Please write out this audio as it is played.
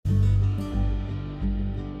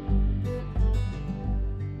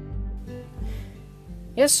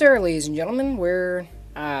Yes, sir, ladies and gentlemen. We're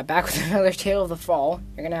back with another Tale of the Fall.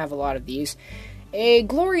 You're going to have a lot of these. A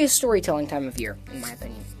glorious storytelling time of year, in my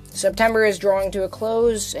opinion. September is drawing to a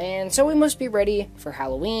close, and so we must be ready for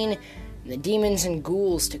Halloween and the demons and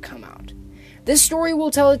ghouls to come out. This story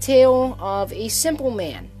will tell a tale of a simple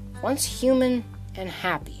man, once human and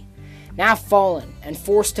happy, now fallen and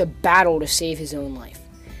forced to battle to save his own life.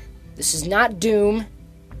 This is not Doom,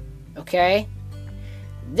 okay?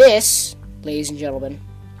 This, ladies and gentlemen,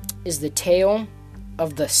 is the tale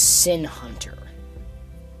of the Sin Hunter.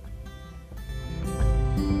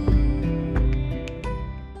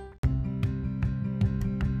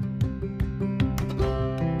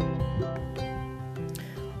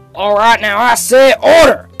 Alright, now I say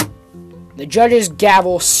order! The judge's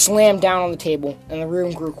gavel slammed down on the table, and the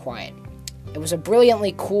room grew quiet. It was a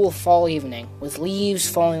brilliantly cool fall evening, with leaves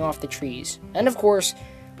falling off the trees, and of course,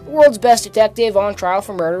 the world's best detective on trial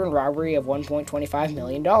for murder and robbery of $1.25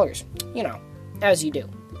 million. You know, as you do.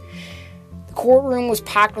 The courtroom was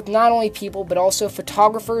packed with not only people, but also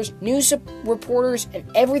photographers, news reporters, and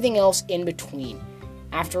everything else in between.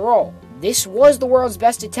 After all, this was the world's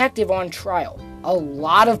best detective on trial. A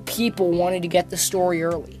lot of people wanted to get the story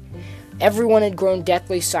early. Everyone had grown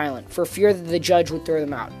deathly silent for fear that the judge would throw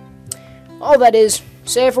them out. All that is,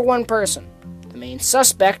 save for one person, the main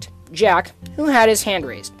suspect, Jack, who had his hand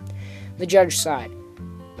raised. The judge sighed.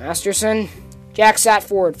 Masterson? Jack sat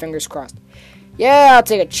forward, fingers crossed. Yeah, I'll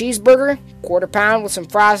take a cheeseburger, quarter pound with some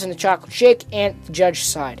fries and a chocolate shake, and the judge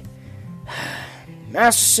sighed.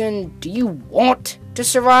 Masterson, do you want to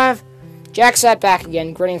survive? Jack sat back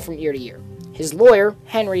again, grinning from ear to ear. His lawyer,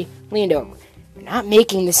 Henry, leaned over. You're not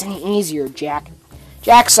making this any easier, Jack.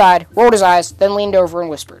 Jack sighed, rolled his eyes, then leaned over and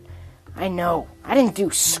whispered. I know. I didn't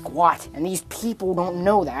do squat, and these people don't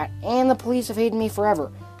know that, and the police have hated me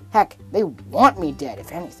forever. Heck, they want me dead,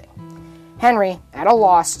 if anything. Henry, at a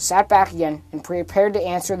loss, sat back again and prepared to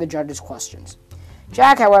answer the judge's questions.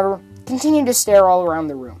 Jack, however, continued to stare all around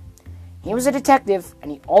the room. He was a detective,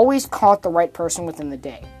 and he always caught the right person within the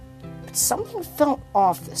day. But something felt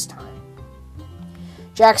off this time.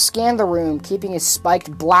 Jack scanned the room, keeping his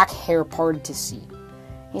spiked black hair parted to see.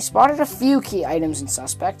 He spotted a few key items and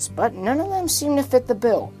suspects, but none of them seemed to fit the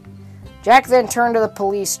bill. Jack then turned to the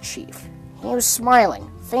police chief. He was smiling,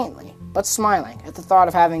 faintly, but smiling, at the thought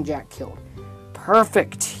of having Jack killed.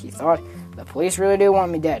 Perfect, he thought. The police really do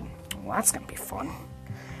want me dead. Well, that's gonna be fun.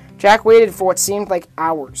 Jack waited for what seemed like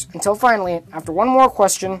hours, until finally, after one more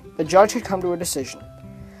question, the judge had come to a decision.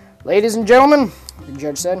 Ladies and gentlemen, the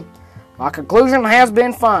judge said, my conclusion has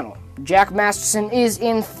been final. Jack Masterson is,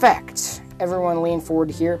 in fact, everyone leaned forward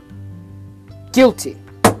to hear, guilty.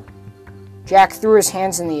 Jack threw his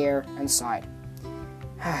hands in the air and sighed.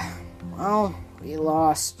 Well, we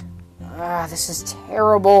lost. This is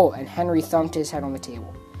terrible. And Henry thumped his head on the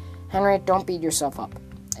table. Henry, don't beat yourself up.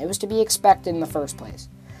 It was to be expected in the first place.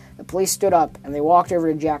 The police stood up, and they walked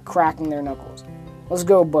over to Jack, cracking their knuckles. Let's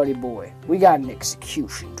go, buddy boy. We got an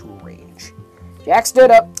execution to arrange. Jack stood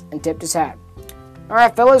up and tipped his hat. All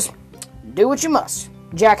right, fellas, do what you must.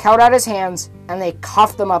 Jack held out his hands, and they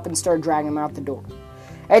cuffed them up and started dragging him out the door.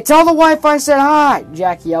 Hey, tell the wife I said hi,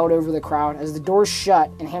 Jack yelled over the crowd as the door shut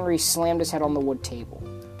and Henry slammed his head on the wood table.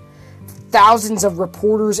 Thousands of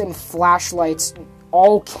reporters and flashlights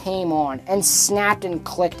all came on and snapped and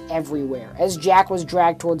clicked everywhere as Jack was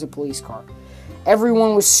dragged towards a police car.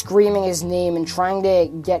 Everyone was screaming his name and trying to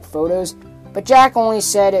get photos, but Jack only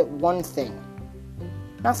said one thing.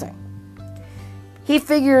 Nothing. He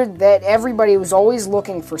figured that everybody was always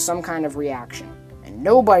looking for some kind of reaction, and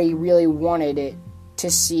nobody really wanted it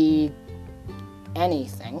to see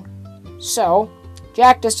anything. So,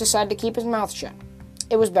 Jack just decided to keep his mouth shut.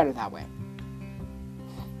 It was better that way.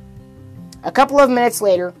 A couple of minutes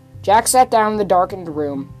later, Jack sat down in the darkened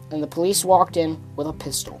room, and the police walked in with a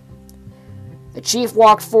pistol. The chief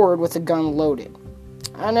walked forward with the gun loaded.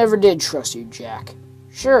 I never did trust you, Jack.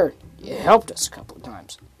 Sure, you helped us a couple of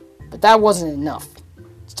times, but that wasn't enough.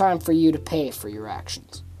 It's time for you to pay for your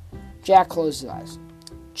actions. Jack closed his eyes.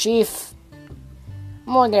 Chief,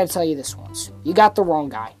 I'm only going to tell you this once. You got the wrong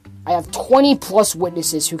guy. I have 20-plus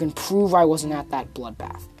witnesses who can prove I wasn't at that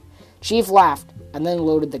bloodbath. Chief laughed and then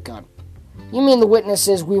loaded the gun. You mean the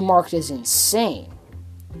witnesses we marked as insane?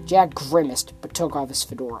 Jack grimaced but took off his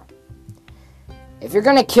fedora. If you're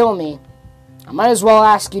going to kill me, I might as well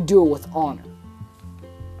ask you do it with honor.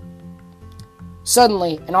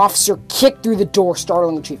 Suddenly, an officer kicked through the door,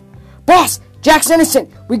 startling the chief. Boss! Jack's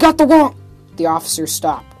innocent! We got the wrong... The officer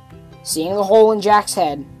stopped, seeing the hole in Jack's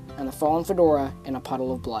head and the fallen fedora in a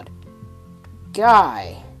puddle of blood.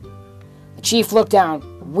 Guy. The chief looked down,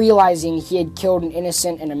 realizing he had killed an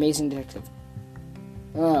innocent and amazing detective.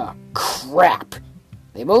 Ah, crap.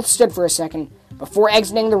 They both stood for a second before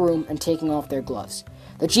exiting the room and taking off their gloves.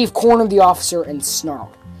 The chief cornered the officer and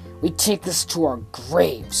snarled, "We take this to our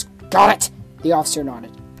graves. Got it?" The officer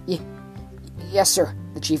nodded. Yes, sir,"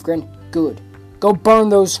 the chief grinned. "Good. Go burn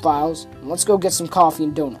those files, and let's go get some coffee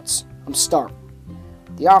and donuts. I'm starving."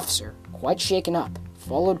 The officer, quite shaken up,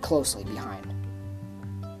 followed closely behind.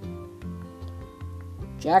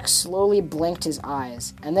 Jack slowly blinked his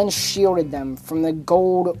eyes, and then shielded them from the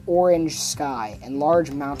gold-orange sky and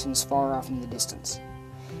large mountains far off in the distance.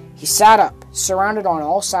 He sat up, surrounded on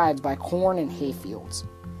all sides by corn and hay fields.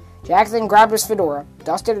 Jack then grabbed his fedora,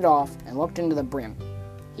 dusted it off, and looked into the brim.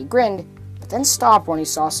 He grinned, but then stopped when he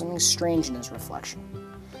saw something strange in his reflection.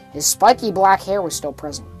 His spiky black hair was still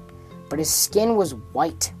present, but his skin was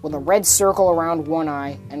white, with a red circle around one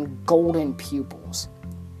eye and golden pupils.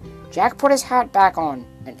 Jack put his hat back on,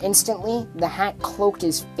 and instantly the hat cloaked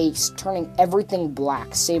his face, turning everything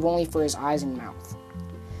black, save only for his eyes and mouth.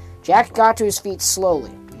 Jack got to his feet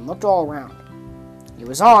slowly and looked all around. He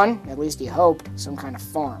was on, at least he hoped, some kind of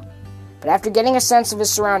farm. But after getting a sense of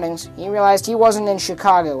his surroundings, he realized he wasn't in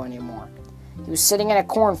Chicago anymore. He was sitting in a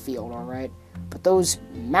cornfield, all right, but those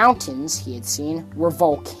mountains he had seen were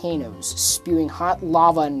volcanoes, spewing hot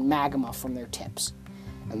lava and magma from their tips.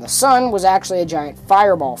 And the sun was actually a giant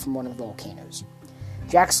fireball from one of the volcanoes.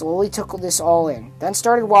 Jack slowly took this all in, then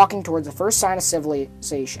started walking towards the first sign of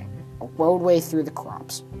civilization, a roadway through the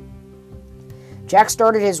crops. Jack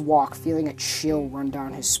started his walk, feeling a chill run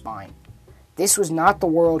down his spine. This was not the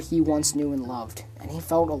world he once knew and loved, and he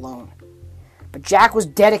felt alone. But Jack was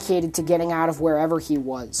dedicated to getting out of wherever he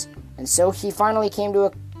was, and so he finally came to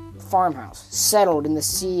a farmhouse, settled in the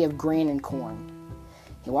sea of grain and corn.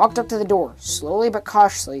 He walked up to the door, slowly but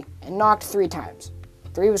cautiously, and knocked 3 times.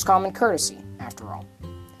 3 was common courtesy, after all.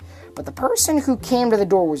 But the person who came to the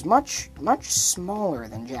door was much, much smaller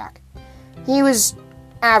than Jack. He was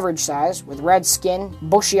average size, with red skin,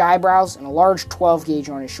 bushy eyebrows, and a large 12-gauge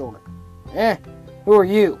on his shoulder. Who are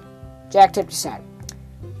you?" Jack tipped his hat.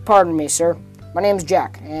 "Pardon me, sir. My name's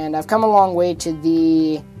Jack, and I've come a long way to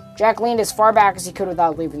the..." Jack leaned as far back as he could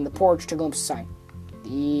without leaving the porch to glimpse the sign.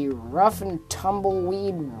 "The Rough and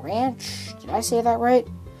Tumbleweed Ranch? Did I say that right?"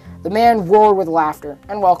 The man roared with laughter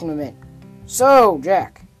and welcomed him in. "So,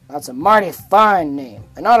 Jack, that's a mighty fine name,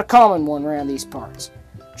 and not a common one around these parts."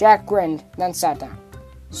 Jack grinned, then sat down.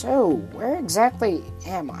 "So, where exactly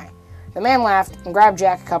am I?" The man laughed and grabbed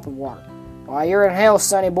Jack a cup of water. "Why, you're in hell,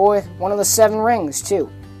 sonny boy. One of the 7 rings, too."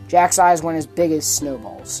 Jack's eyes went as big as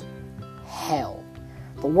snowballs. Hell.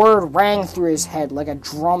 The word rang through his head like a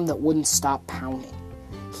drum that wouldn't stop pounding.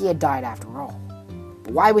 He had died after all.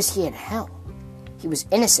 But why was he in hell? He was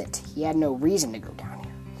innocent. He had no reason to go down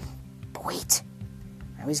here. But wait.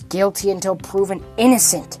 I was guilty until proven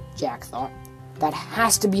innocent, Jack thought. That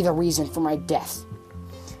has to be the reason for my death.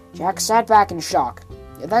 Jack sat back in shock,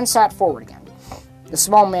 and then sat forward again. The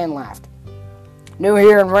small man laughed. "New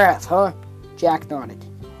here in Wrath, huh?" Jack nodded.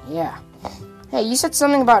 "Yeah. Hey, you said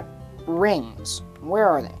something about rings. Where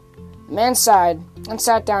are they?" The man sighed and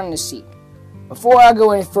sat down in his seat. "Before I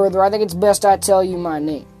go any further, I think it's best I tell you my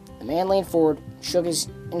name." The man leaned forward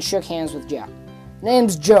and shook hands with Jack.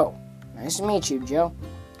 "Name's Joe. Nice to meet you, Joe."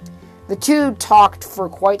 The two talked for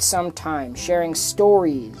quite some time, sharing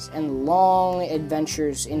stories and long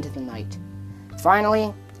adventures into the night.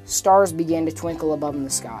 Finally, stars began to twinkle above in the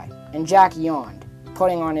sky, and Jack yawned,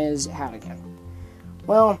 putting on his hat again.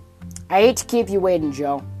 "Well, I hate to keep you waiting,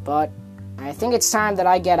 Joe, but I think it's time that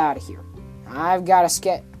I get out of here. I've got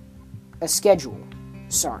a schedule.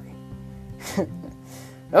 Sorry."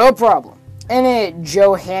 "No problem." And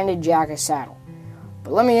Joe handed Jack a saddle.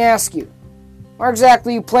 "But let me ask you, where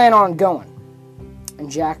exactly you plan on going?" And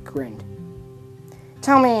Jack grinned.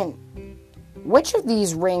 "Tell me, which of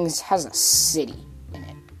these rings has a city in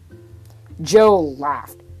it?" Joe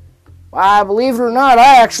laughed. "Why, believe it or not,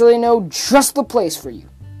 I actually know just the place for you.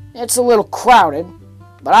 It's a little crowded,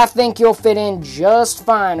 but I think you'll fit in just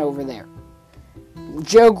fine over there."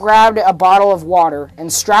 Joe grabbed a bottle of water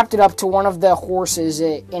and strapped it up to one of the horses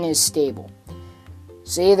in his stable.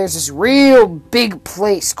 "See, there's this real big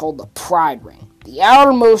place called the Pride Ring, the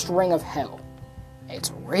outermost ring of hell. It's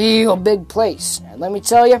a real big place, and let me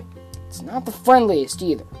tell you, it's not the friendliest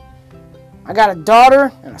either. I got a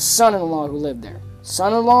daughter and a son-in-law who live there.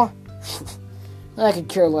 Son-in-law? I could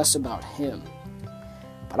care less about him.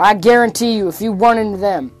 But I guarantee you, if you run into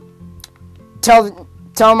them,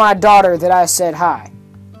 tell my daughter that I said hi."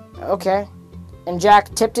 "Okay." And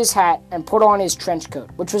Jack tipped his hat and put on his trench coat,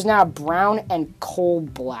 which was now brown and coal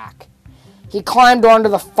black. He climbed onto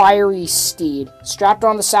the fiery steed, strapped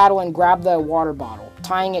on the saddle, and grabbed the water bottle,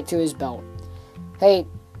 tying it to his belt. Hey,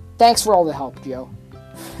 thanks for all the help, Joe.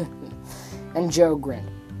 And Joe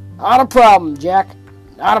grinned. Not a problem, Jack.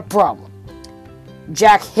 Not a problem.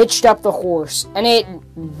 Jack hitched up the horse, and it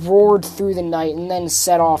roared through the night and then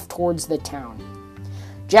set off towards the town.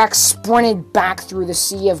 Jack sprinted back through the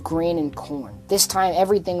sea of grain and corn, this time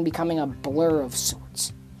everything becoming a blur of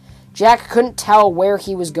sorts. Jack couldn't tell where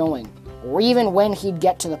he was going, or even when he'd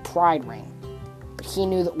get to the Pride Ring. But he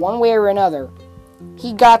knew that one way or another,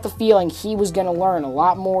 he got the feeling he was going to learn a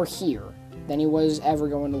lot more here than he was ever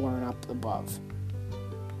going to learn up above.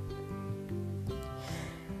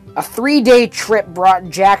 A 3-day trip brought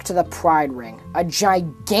Jack to the Pride Ring, a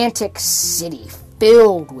gigantic city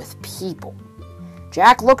filled with people.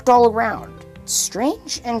 Jack looked all around,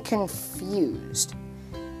 strange and confused.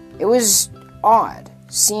 It was odd,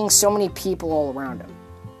 seeing so many people all around him,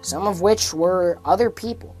 some of which were other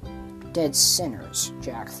people. Dead sinners,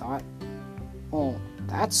 Jack thought. Well,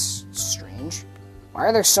 that's strange. Why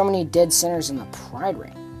are there so many dead sinners in the Pride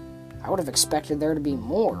Ring? I would have expected there to be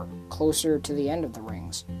more, closer to the end of the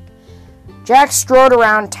rings. Jack strode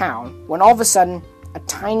around town when all of a sudden, a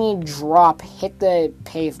tiny drop hit the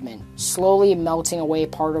pavement, slowly melting away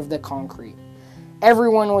part of the concrete.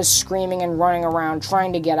 Everyone was screaming and running around,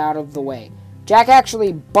 trying to get out of the way. Jack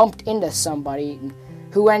actually bumped into somebody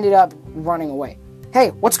who ended up running away.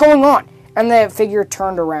 Hey, what's going on? And the figure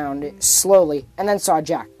turned around slowly and then saw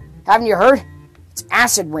Jack. Haven't you heard? It's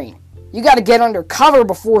acid rain. You gotta get under cover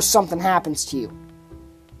before something happens to you.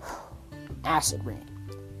 Acid rain.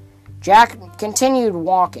 Jack continued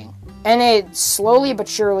walking, and it slowly but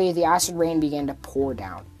surely the acid rain began to pour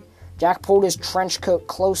down. Jack pulled his trench coat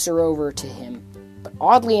closer over to him, but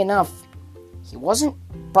oddly enough, he wasn't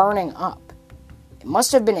burning up. It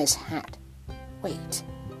must have been his hat. Wait,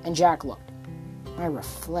 and Jack looked. My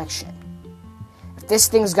reflection. If this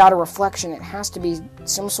thing's got a reflection, it has to be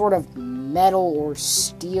some sort of metal or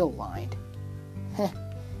steel lined.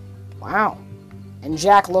 Wow. And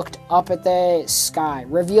Jack looked up at the sky,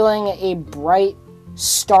 revealing a bright,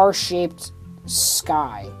 star-shaped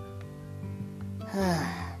sky.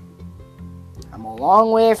 I'm a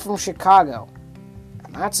long way from Chicago,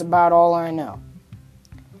 and that's about all I know.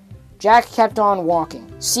 Jack kept on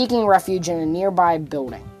walking, seeking refuge in a nearby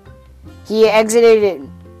building. He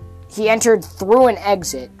entered through an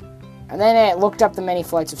exit, and then it looked up the many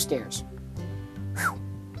flights of stairs. Whew.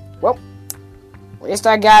 Well, at least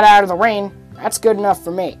I got out of the rain. That's good enough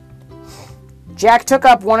for me. Jack took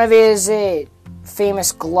up one of his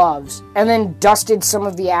famous gloves and then dusted some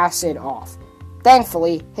of the acid off.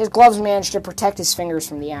 Thankfully, his gloves managed to protect his fingers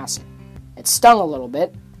from the acid. It stung a little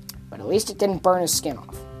bit, but at least it didn't burn his skin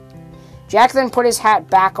off. Jack then put his hat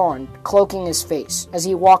back on, cloaking his face, as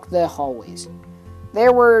he walked the hallways.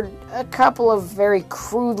 There were a couple of very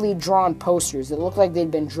crudely drawn posters that looked like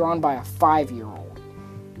they'd been drawn by a 5-year-old,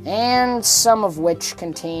 and some of which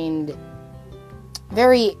contained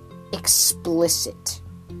very explicit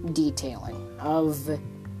detailing of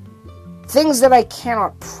things that I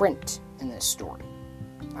cannot print in this story.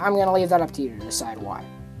 I'm going to leave that up to you to decide why.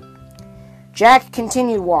 Jack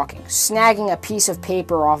continued walking, snagging a piece of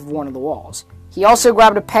paper off of one of the walls. He also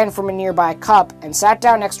grabbed a pen from a nearby cup and sat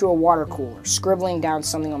down next to a water cooler, scribbling down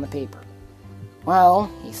something on the paper. Well,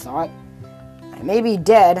 he thought, I may be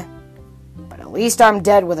dead, but at least I'm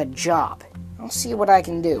dead with a job. I'll see what I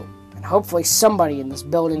can do. And hopefully somebody in this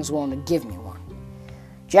building's willing to give me one.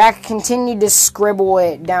 Jack continued to scribble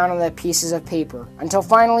it down on the pieces of paper until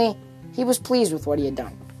finally he was pleased with what he had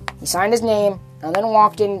done. He signed his name and then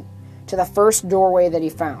walked in to the first doorway that he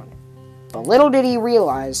found. But little did he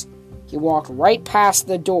realize, he walked right past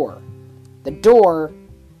the door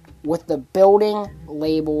with the building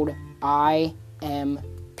labeled IMP.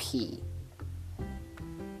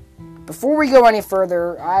 Before we go any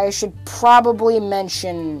further, I should probably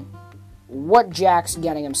mention what Jack's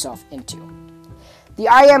getting himself into. The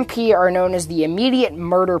IMP are known as the Immediate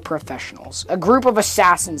Murder Professionals, a group of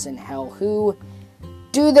assassins in hell who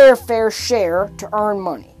do their fair share to earn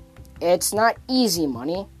money. It's not easy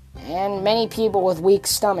money, and many people with weak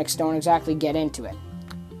stomachs don't exactly get into it.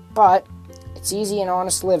 But it's easy and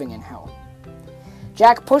honest living in hell.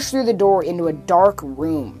 Jack pushed through the door into a dark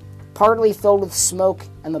room, partly filled with smoke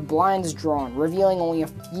and the blinds drawn, revealing only a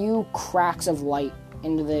few cracks of light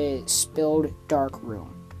into the spilled dark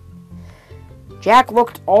room. Jack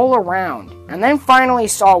looked all around and then finally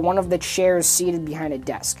saw one of the chairs seated behind a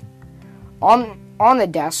desk. On the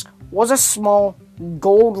desk was a small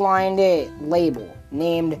gold-lined label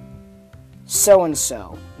named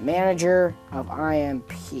so-and-so, manager of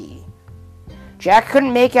IMP. Jack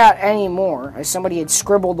couldn't make out any more as somebody had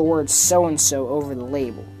scribbled the word so-and-so over the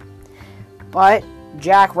label. But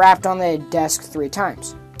Jack rapped on the desk 3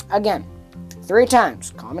 times. Again, 3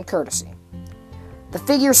 times, common courtesy. The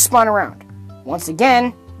figure spun around. Once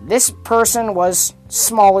again, this person was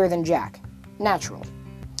smaller than Jack, naturally.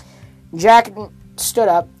 Jack stood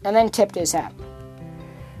up and then tipped his hat.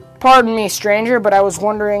 "Pardon me, stranger, but I was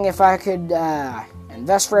wondering if I could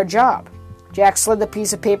invest for a job." Jack slid the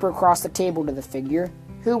piece of paper across the table to the figure,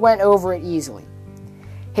 who went over it easily.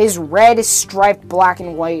 His red, striped black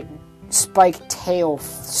and white spiked tail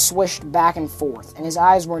swished back and forth, and his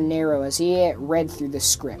eyes were narrow as he read through the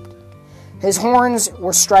script. His horns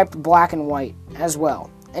were striped black and white as well,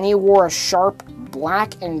 and he wore a sharp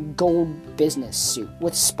black and gold business suit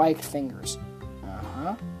with spiked fingers.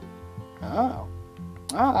 Oh,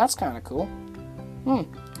 that's kind of cool.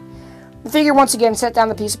 The figure once again set down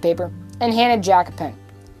the piece of paper and handed Jack a pen.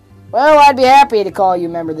 "Well, I'd be happy to call you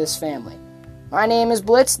a member of this family. My name is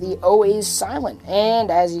Blitz, the O is silent, and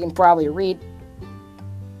as you can probably read..."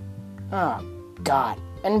 Oh, God.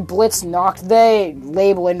 And Blitz knocked the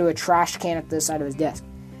label into a trash can at the side of his desk.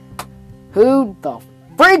 "Who the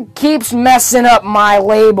frig keeps messing up my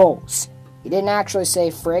labels?" He didn't actually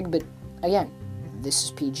say frig, but again, this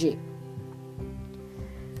is PG.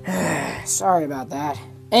 Sorry about that.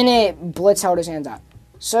 And Blitz held his hands out.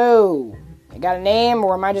 "So, you got a name,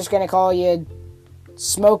 or am I just going to call you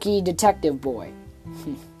Smoky Detective Boy?"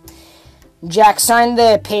 Jack signed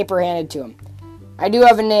the paper handed to him. "I do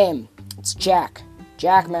have a name. It's Jack.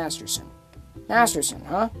 Jack Masterson." "Masterson,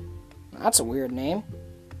 huh? That's a weird name.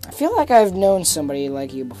 I feel like I've known somebody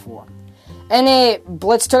like you before." And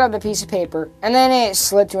Blitz took up the piece of paper, and then it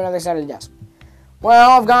slid to another side of the desk.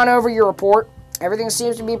 "Well, I've gone over your report. Everything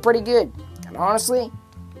seems to be pretty good. And honestly,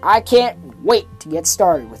 I can't wait to get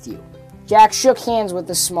started with you." Jack shook hands with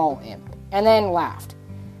the small imp, and then laughed.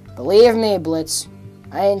 "Believe me, Blitz,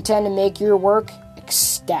 I intend to make your work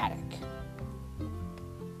ecstatic."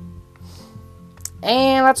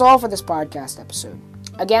 And that's all for this podcast episode.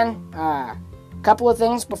 Again, a couple of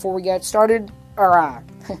things before we get started.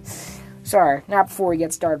 Sorry, not before we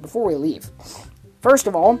get started, before we leave. First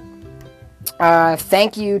of all,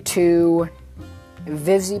 thank you to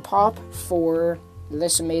VivzyPop for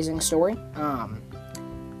this amazing story.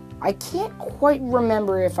 I can't quite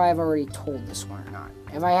remember if I've already told this one or not.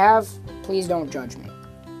 If I have, please don't judge me.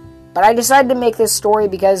 But I decided to make this story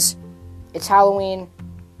because it's Halloween.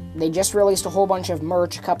 They just released a whole bunch of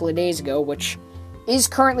merch a couple of days ago, which is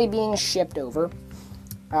currently being shipped over.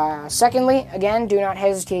 Secondly, again, do not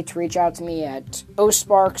hesitate to reach out to me at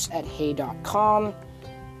osparks@hey.com.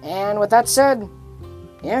 And with that said,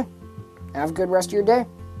 yeah, have a good rest of your day.